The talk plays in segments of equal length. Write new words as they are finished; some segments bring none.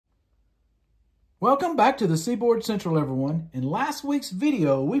Welcome back to the Seaboard Central, everyone. In last week's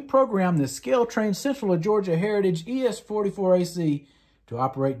video, we programmed the Scale Train Central of Georgia Heritage ES44AC to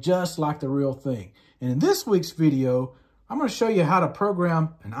operate just like the real thing. And in this week's video, I'm going to show you how to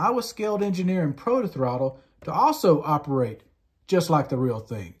program an Iowa Scaled Engineer and ProtoThrottle to also operate just like the real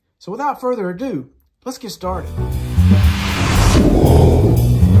thing. So without further ado, let's get started.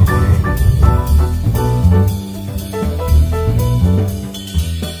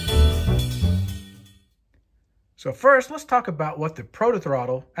 So first, let's talk about what the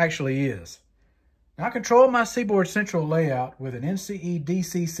ProtoThrottle actually is. Now, I control my Seaboard Central layout with an NCE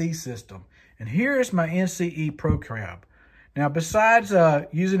DCC system, and here is my NCE ProCab. Now, besides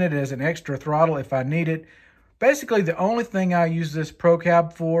using it as an extra throttle if I need it, basically the only thing I use this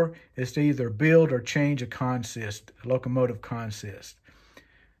ProCab for is to either build or change a consist, a locomotive consist.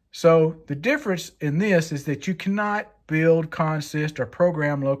 So the difference in this is that you cannot build, consist, or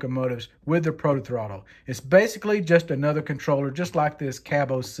program locomotives with the ProtoThrottle. It's basically just another controller, just like this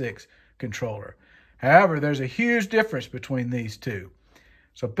Cab 06 controller. However, there's a huge difference between these two.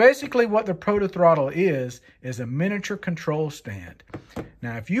 So basically what the ProtoThrottle is a miniature control stand.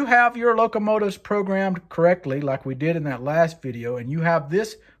 Now, if you have your locomotives programmed correctly, like we did in that last video, and you have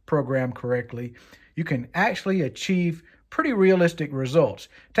this programmed correctly, you can actually achieve pretty realistic results.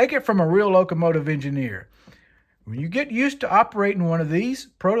 Take it from a real locomotive engineer. When you get used to operating one of these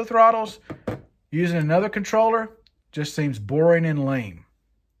ProtoThrottles, using another controller just seems boring and lame.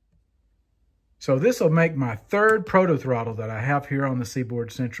 So this will make my third ProtoThrottle that I have here on the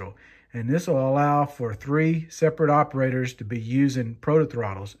Seaboard Central. And this will allow for 3 separate operators to be using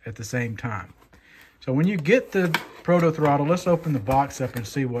ProtoThrottles at the same time. So when you get the ProtoThrottle, let's open the box up and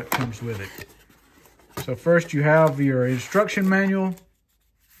see what comes with it. So first you have your instruction manual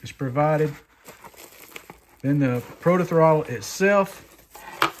is provided. Then the ProtoThrottle itself.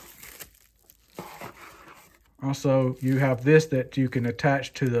 Also, you have this that you can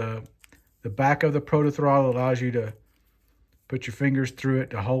attach to the back of the ProtoThrottle. It allows you to put your fingers through it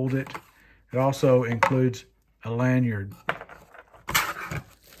to hold it. It also includes a lanyard.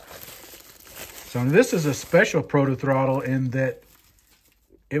 So this is a special ProtoThrottle in that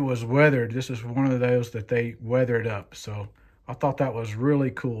it was weathered. This is one of those that they weathered up. So I thought that was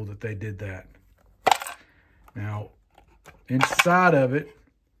really cool that they did that. Now, inside of it,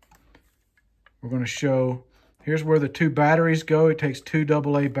 we're going to show, here's where the 2 batteries go. It takes 2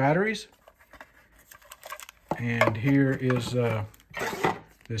 AA batteries. And here is the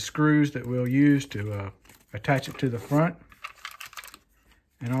screws that we'll use to attach it to the front.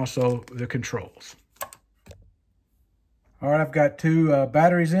 And also the controls. All right, I've got 2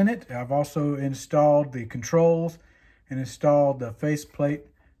 batteries in it. I've also installed the controls and installed the faceplate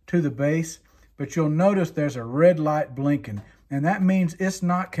to the base. But you'll notice there's a red light blinking, and that means it's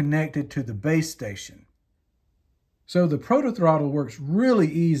not connected to the base station. So the ProtoThrottle works really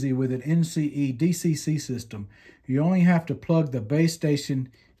easy with an NCE DCC system. You only have to plug the base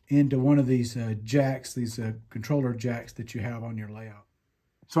station into one of these jacks, these controller jacks that you have on your layout.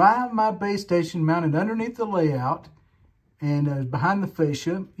 So I have my base station mounted underneath the layout and behind the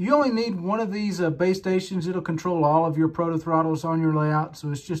fascia. You only need one of these base stations. It'll control all of your ProtoThrottles on your layout, so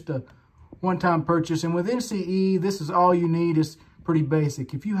it's just a one-time purchase. And with NCE, this is all you need. It's pretty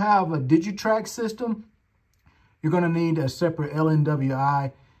basic. If you have a Digitrack system, you're going to need a separate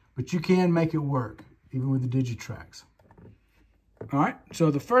LNWI, but you can make it work even with the Digitracks. All right,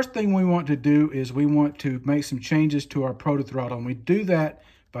 so the first thing we want to do is we want to make some changes to our ProtoThrottle, and we do that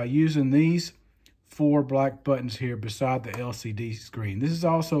by using these 4 black buttons here beside the LCD screen. This is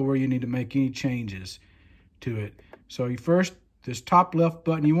also where you need to make any changes to it. So you first, this top left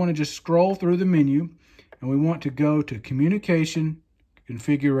button, you want to just scroll through the menu, and we want to go to Communication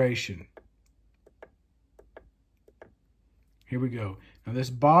Configuration. Here we go. Now this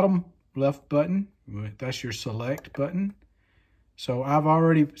bottom left button, that's your select button. So I've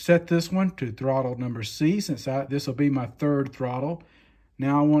already set this one to throttle number C, since this will be my 3rd throttle.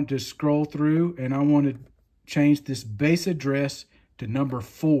 Now I want to scroll through, and I want to change this base address to number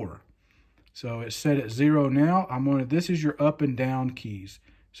 4. So it's set at 0 now. This is your up and down keys.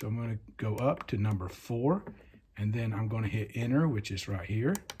 So I'm going to go up to number 4, and then I'm going to hit enter, which is right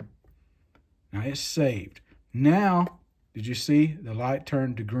here. Now it's saved. Now, did you see the light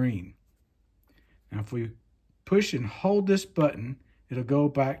turned to green? Now if we push and hold this button, it'll go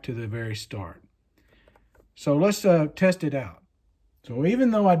back to the very start. So let's test it out. So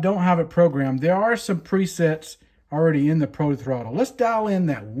even though I don't have it programmed, there are some presets already in the ProtoThrottle. Let's dial in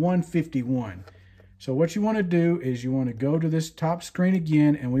that 151. So what you want to do is you want to go to this top screen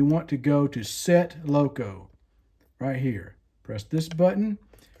again, and we want to go to Set Loco right here. Press this button.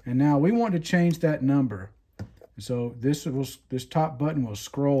 And now we want to change that number. So this top button will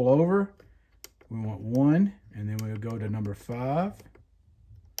scroll over. We want 1, and then we'll go to number 5,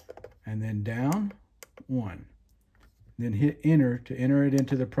 and then down 1. Then hit enter to enter it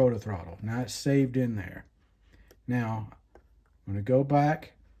into the ProtoThrottle. Now it's saved in there. Now I'm going to go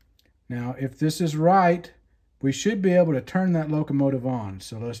back. Now if this is right, we should be able to turn that locomotive on.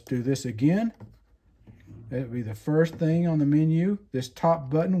 So let's do this again. That would be the first thing on the menu. This top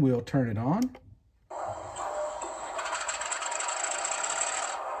button will turn it on.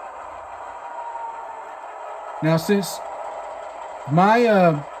 Now since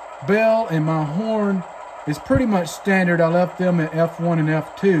my bell and my horn is pretty much standard, I left them at F1 and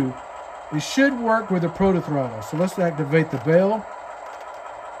F2. It should work with the ProtoThrottle. So let's activate the bell.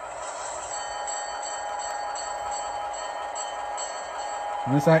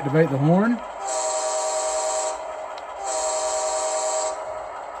 And let's activate the horn.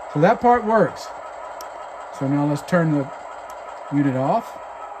 So that part works. So now let's turn the unit off.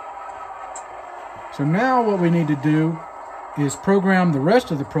 So now what we need to do is program the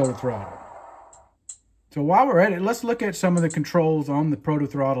rest of the ProtoThrottle. So while we're at it, let's look at some of the controls on the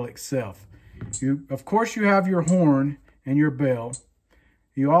ProtoThrottle itself. Of course, you have your horn and your bell.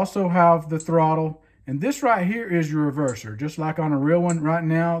 You also have the throttle. And this right here is your reverser. Just like on a real one right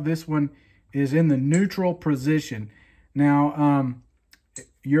now, this one is in the neutral position. Now,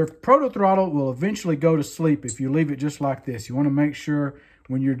 your ProtoThrottle will eventually go to sleep if you leave it just like this. You want to make sure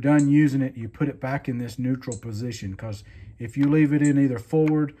when you're done using it, you put it back in this neutral position, because if you leave it in either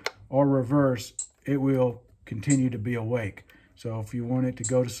forward or reverse, it will continue to be awake. So if you want it to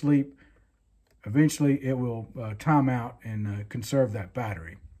go to sleep, eventually it will time out and conserve that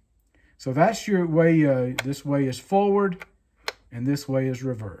battery. So that's your way. This way is forward and this way is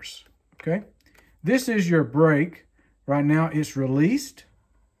reverse. Okay. This is your brake. Right now it's released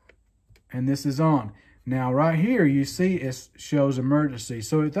and this is on. Now right here you see it shows emergency.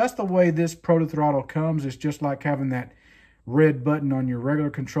 So if that's the way this ProtoThrottle comes, it's just like having that red button on your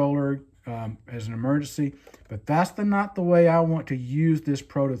regular controller as an emergency. But that's not the way I want to use this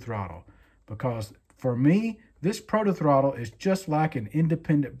ProtoThrottle, because for me, this ProtoThrottle is just like an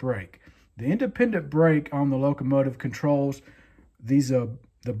independent brake. The independent brake on the locomotive controls these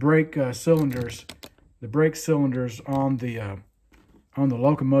the brake cylinders, the brake cylinders on the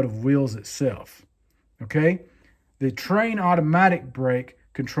locomotive wheels itself. Okay, the train automatic brake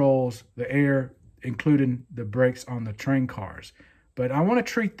controls the air, including the brakes on the train cars. But I want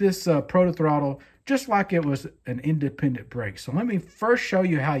to treat this ProtoThrottle just like it was an independent brake. So let me first show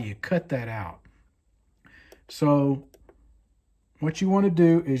you how you cut that out. So what you want to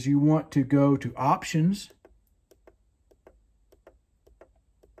do is you want to go to Options.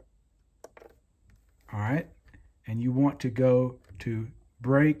 All right, and you want to go to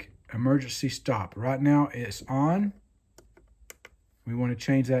Brake Emergency Stop. Right now it's on. We want to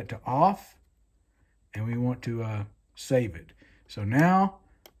change that to off, and we want to save it. So now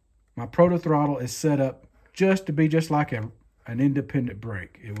my ProtoThrottle is set up just to be just like an independent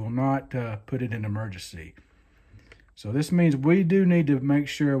brake. It will not put it in emergency. So this means we do need to make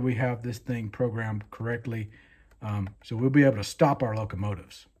sure we have this thing programmed correctly, so we'll be able to stop our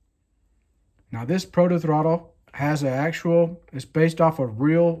locomotives. Now this ProtoThrottle has it's based off a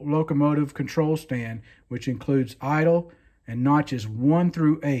real locomotive control stand, which includes idle and notches 1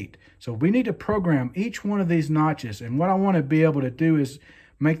 through 8. So we need to program each one of these notches. And what I want to be able to do is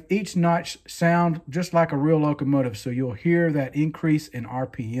make each notch sound just like a real locomotive, so you'll hear that increase in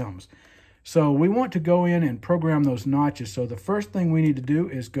RPMs. So we want to go in and program those notches. So the first thing we need to do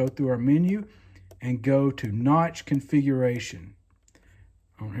is go through our menu and go to Notch Configuration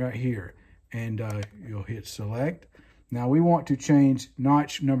right here. And you'll hit select. Now we want to change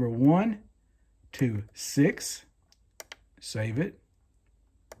notch number 1 to 6. Save it.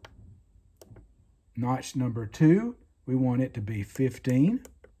 Notch number 2, we want it to be 15.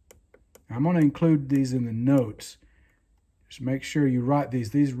 I'm going to include these in the notes. Just make sure you write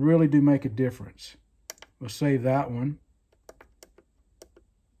these. These really do make a difference. We'll save that one.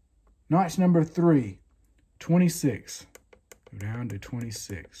 Notch number 3, 26. Go down to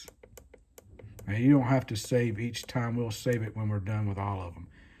 26. Now you don't have to save each time. We'll save it when we're done with all of them.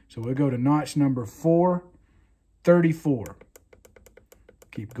 So we'll go to notch number 4, 34.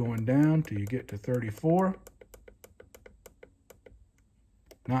 Keep going down till you get to 34.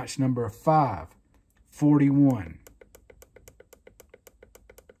 Notch number 5, 41.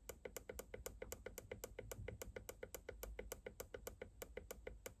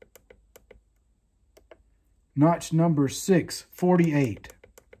 Notch number 6, 48.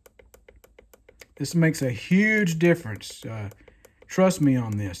 This makes a huge difference. Trust me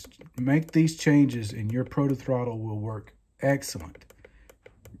on this. Make these changes and your ProtoThrottle will work excellent.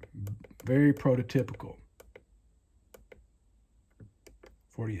 Very prototypical.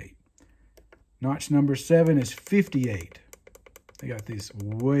 48. Notch number 7 is 58. They got these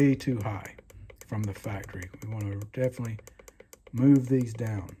way too high from the factory. We want to definitely move these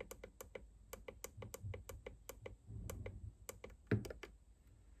down.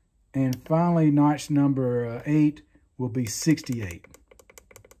 And finally, notch number 8 will be 68.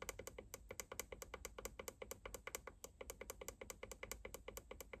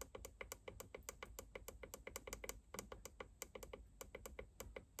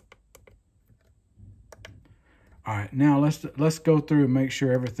 All right, now let's go through and make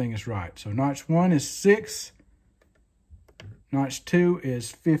sure everything is right. So notch 1 is 6, notch 2 is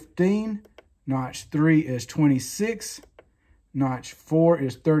 15, notch 3 is 26, notch 4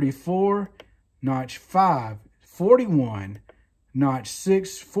 is 34, notch 5 41, notch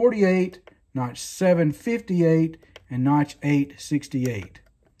 6 48, notch 7 58, and notch 8 68.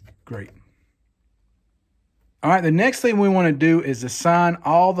 Great. All right, the next thing we want to do is assign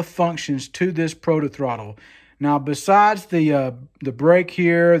all the functions to this ProtoThrottle. Now, besides the brake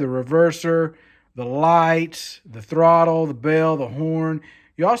here, the reverser, the lights, the throttle, the bell, the horn,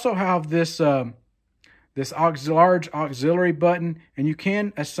 you also have this this large auxiliary button, and you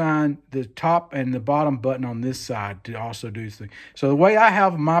can assign the top and the bottom button on this side to also do things. So the way I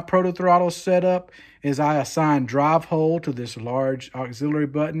have my ProtoThrottle set up is I assign drive hole to this large auxiliary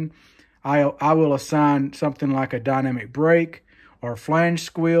button. I will assign something like a dynamic brake or flange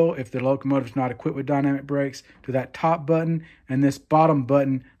squeal if the locomotive is not equipped with dynamic brakes to that top button, and this bottom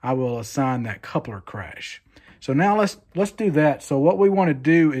button I will assign that coupler crash. So now let's do that. So what we want to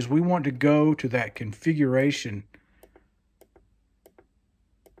do is we want to go to that configuration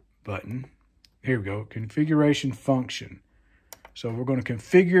button. Here we go, configuration function. So we're going to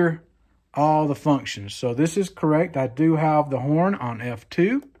configure all the functions. So this is correct. I do have the horn on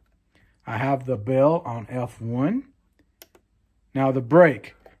F2. I have the bell on F1. Now the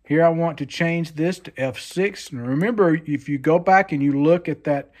brake, here I want to change this to F6. And remember, if you go back and you look at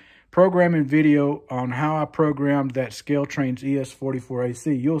that programming video on how I programmed that ScaleTrains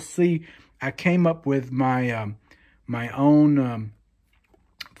ES44AC, you'll see I came up with my my own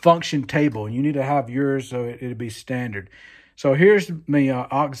function table. You need to have yours so it'll be standard. So here's my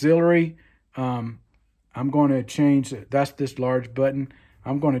auxiliary. I'm going to change it. That's this large button.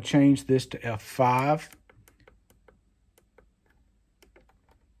 I'm going to change this to F5.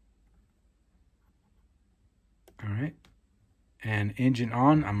 All right, and engine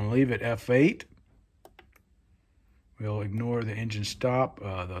on, I'm gonna leave it F8. We'll ignore the engine stop.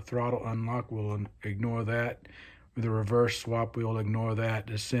 The throttle unlock, we'll ignore that. With the reverse swap, we'll ignore that.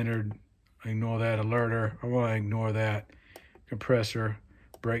 The centered, ignore that. Alerter, I wanna ignore that. Compressor,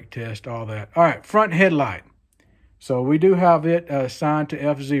 brake test, all that. All right, front headlight. So we do have it assigned to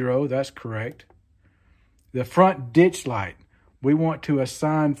F0, that's correct. The front ditch light, we want to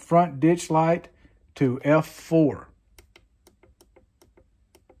assign front ditch light to F4.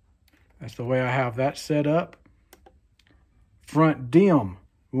 That's the way I have that set up. Front dim,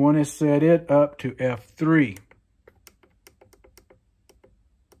 we want to set it up to F3.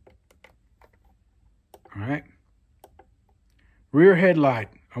 All right. Rear headlight,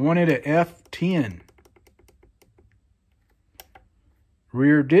 I want it at F10.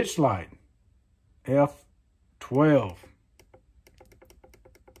 Rear ditch light, F12.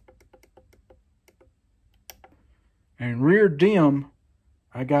 And rear dim,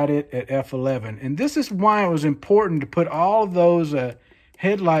 I got it at F11. And this is why it was important to put all of those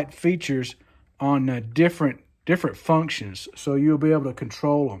headlight features on different functions, so you'll be able to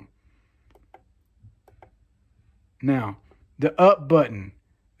control them. Now, the up button,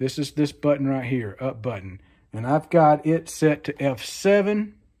 this is this button right here, up button. And I've got it set to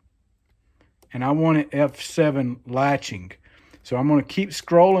F7, and I want it F7 latching. So I'm going to keep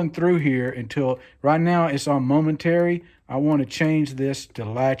scrolling through here until, right now it's on momentary. I want to change this to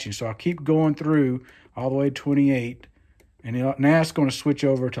latching. So I'll keep going through all the way to 28. And now it's going to switch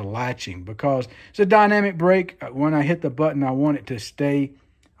over to latching because it's a dynamic brake. When I hit the button, I want it to stay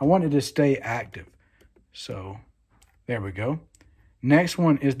active. So there we go. Next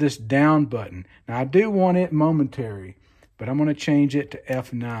one is this down button. Now I do want it momentary, but I'm going to change it to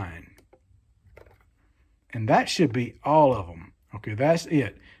F9. And that should be all of them. Okay, that's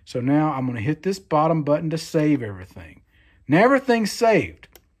it. So now I'm going to hit this bottom button to save everything. Now everything's saved.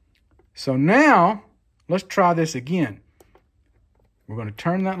 So now let's try this again. We're going to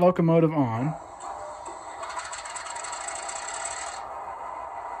turn that locomotive on.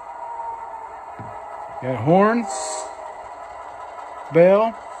 Got a horn.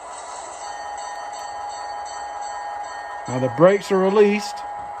 bell. Now the brakes are released.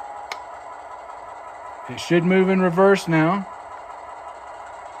 It should move in reverse now.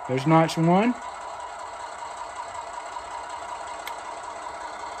 There's notch 1.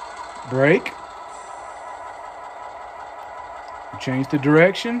 Brake. Change the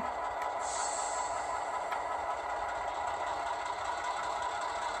direction.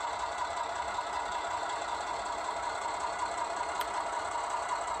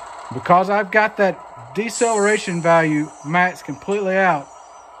 Because I've got that deceleration value maxed completely out,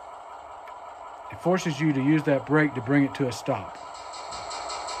 it forces you to use that brake to bring it to a stop.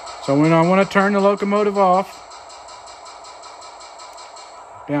 So when I want to turn the locomotive off,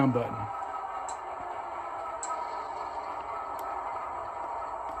 down button.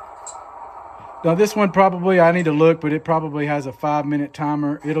 Now this one probably, I need to look, but it probably has a 5-minute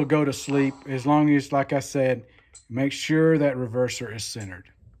timer. It'll go to sleep as long as, like I said, make sure that reverser is centered.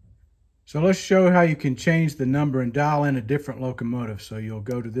 So let's show how you can change the number and dial in a different locomotive. So you'll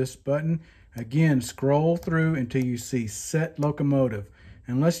go to this button. Again, scroll through until you see Set Locomotive.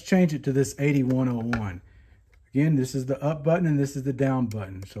 And let's change it to this 8101. Again, this is the up button and this is the down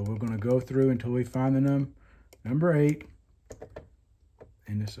button. So we're going to go through until we find the number 8.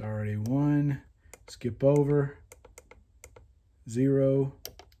 And it's already 1. Skip over 0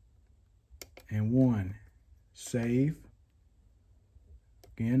 and 1. Save.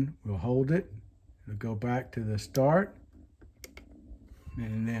 Again, we'll hold it. It'll go back to the start.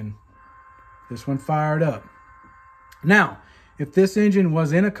 And then this one fired up. Now, if this engine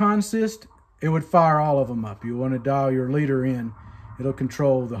was in a consist, it would fire all of them up. You want to dial your leader in. It'll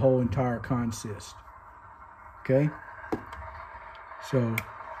control the whole entire consist. Okay? So,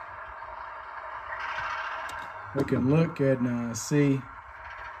 we can look and see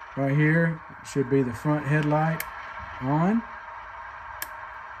right here. It should be the front headlight on.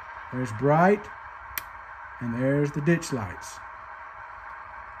 There's bright, and there's the ditch lights.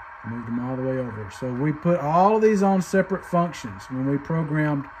 I moved them all the way over. So we put all of these on separate functions when we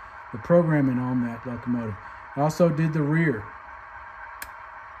programmed the programming on that locomotive. I also did the rear.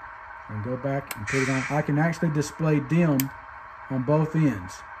 And go back and put it on. I can actually display dim on both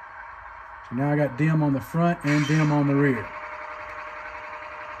ends. So now I got dim on the front and dim on the rear.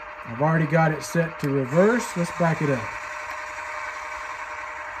 I've already got it set to reverse. Let's back it up.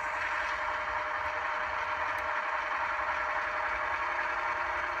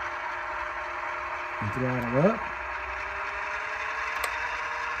 And throttle up.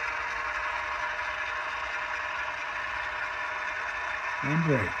 And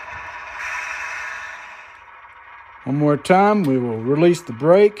brake. One more time, we will release the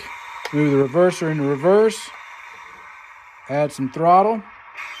brake, move the reverser into reverse, add some throttle.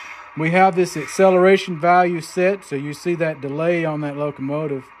 We have this acceleration value set, so you see that delay on that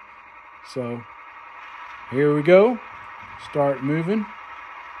locomotive. So here we go. Start moving.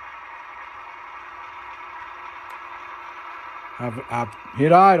 I've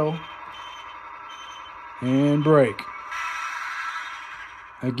hit idle and brake.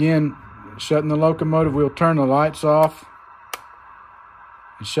 Again, shutting the locomotive, we'll turn the lights off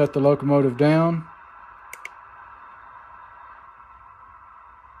and shut the locomotive down.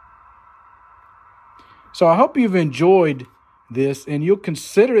 So I hope you've enjoyed this, and you'll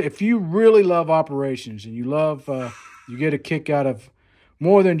consider, if you really love operations and you love, you get a kick out of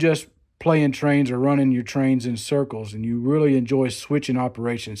more than just playing trains or running your trains in circles, and you really enjoy switching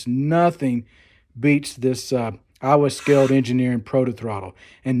operations, nothing beats this Iowa Scaled Engineering ProtoThrottle.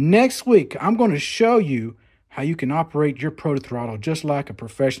 And next week, I'm going to show you how you can operate your ProtoThrottle just like a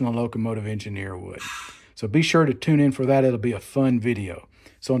professional locomotive engineer would. So be sure to tune in for that. It'll be a fun video.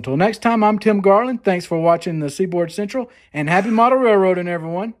 So until next time, I'm Tim Garland. Thanks for watching the Seaboard Central, and happy model railroading,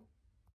 everyone.